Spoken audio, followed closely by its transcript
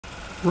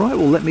Right,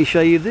 well let me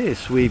show you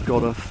this. We've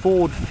got a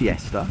Ford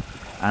Fiesta,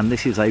 and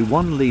this is a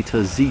 1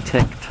 litre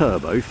Zetec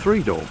turbo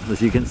 3-door,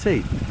 as you can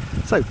see.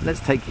 So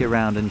let's take you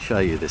around and show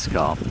you this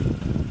car.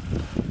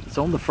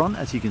 So on the front,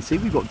 as you can see,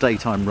 we've got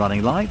daytime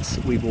running lights.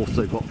 We've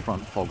also got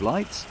front fog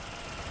lights.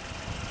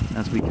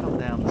 As we come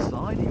down the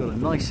side, you've got a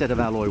nice set of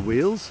alloy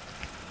wheels,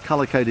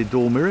 colour-coded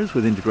door mirrors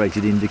with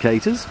integrated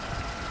indicators.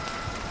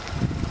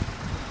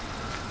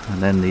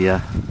 And then the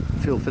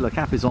fuel filler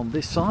cap is on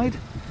this side.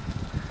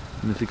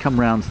 And if we come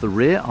round to the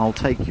rear, I'll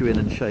take you in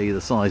and show you the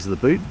size of the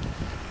boot,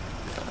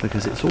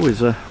 because it's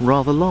always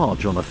rather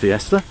large on a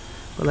Fiesta.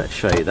 But let's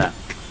show you that.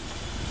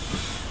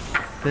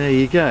 There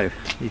you go.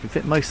 You can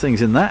fit most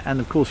things in that, and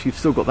of course you've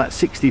still got that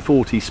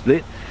 60-40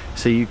 split,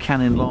 so you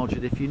can enlarge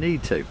it if you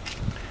need to.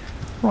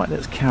 Right,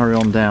 let's carry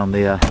on down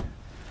the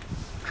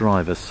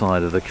driver's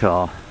side of the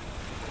car.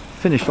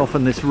 Finished off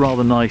in this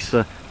rather nice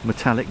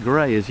metallic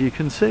grey, as you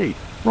can see.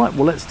 Right,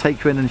 well let's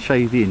take you in and show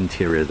you the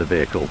interior of the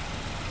vehicle.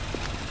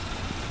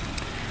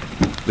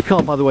 The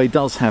car, by the way,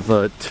 does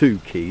have 2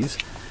 keys.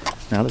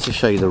 Now let's just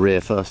show you the rear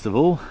first of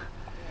all.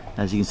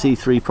 As you can see,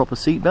 3 proper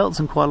seat belts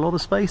and quite a lot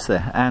of space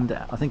there, and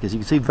I think, as you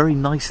can see, very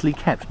nicely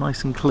kept,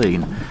 nice and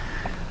clean.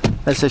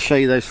 Let's just show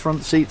you those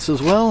front seats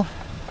as well,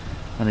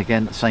 and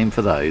again, same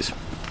for those.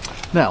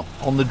 Now,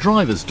 on the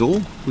driver's door,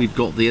 we've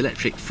got the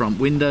electric front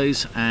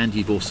windows, and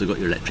you've also got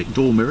your electric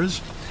door mirrors.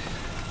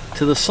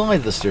 To the side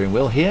of the steering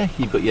wheel here,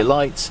 you've got your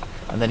lights,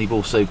 and then you've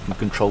also can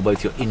control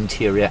both your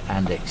interior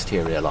and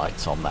exterior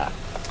lights on that.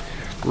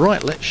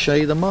 Right, let's show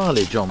you the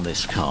mileage on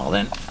this car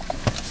then.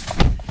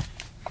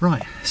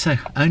 Right, so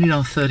only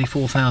done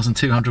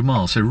 34,200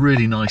 miles, so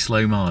really nice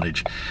low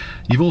mileage.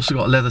 You've also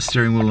got a leather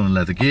steering wheel and a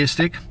leather gear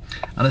stick.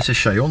 And let's just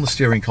show you on the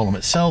steering column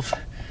itself,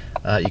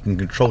 you can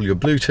control your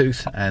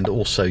Bluetooth and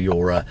also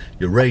your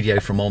radio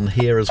from on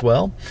here as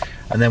well.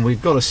 And then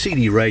we've got a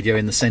CD radio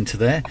in the centre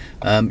there.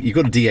 You've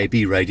got a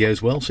DAB radio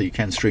as well, so you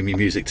can stream your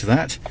music to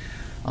that.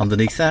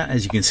 Underneath that,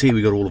 as you can see,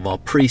 we've got all of our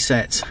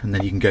presets, and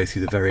then you can go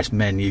through the various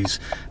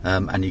menus,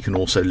 and you can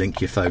also link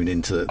your phone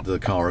into the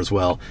car as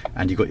well,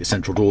 and you've got your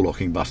central door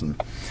locking button.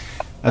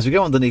 As we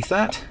go underneath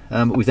that,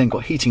 we've then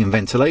got heating and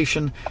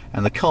ventilation,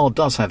 and the car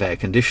does have air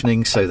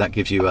conditioning, so that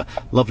gives you a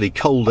lovely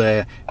cold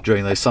air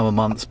during those summer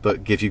months,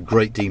 but gives you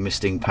great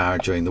demisting power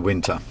during the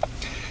winter.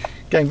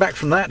 Going back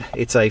from that,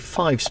 it's a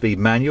 5-speed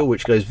manual,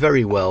 which goes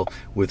very well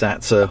with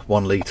that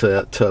 1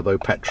 litre turbo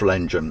petrol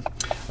engine.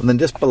 And then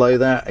just below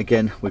that,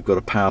 again, we've got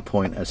a power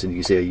point, as you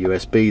can see a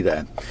USB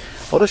there.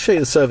 I'll just show you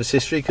the service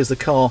history, because the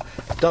car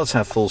does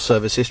have full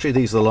service history.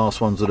 These are the last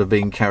ones that have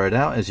been carried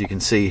out, as you can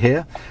see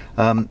here.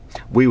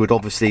 We would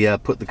obviously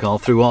put the car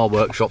through our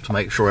workshop to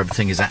make sure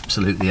everything is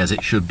absolutely as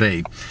it should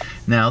be.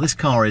 Now, this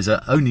car is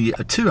only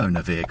a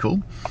 2-owner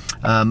vehicle,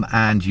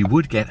 and you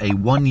would get a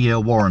 1-year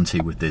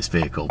warranty with this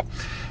vehicle.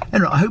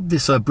 Anyway, I hope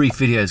this brief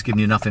video has given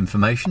you enough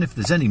information. If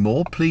there's any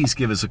more, please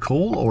give us a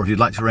call, or if you'd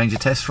like to arrange a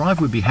test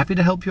drive, we'd be happy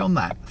to help you on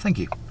that. Thank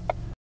you.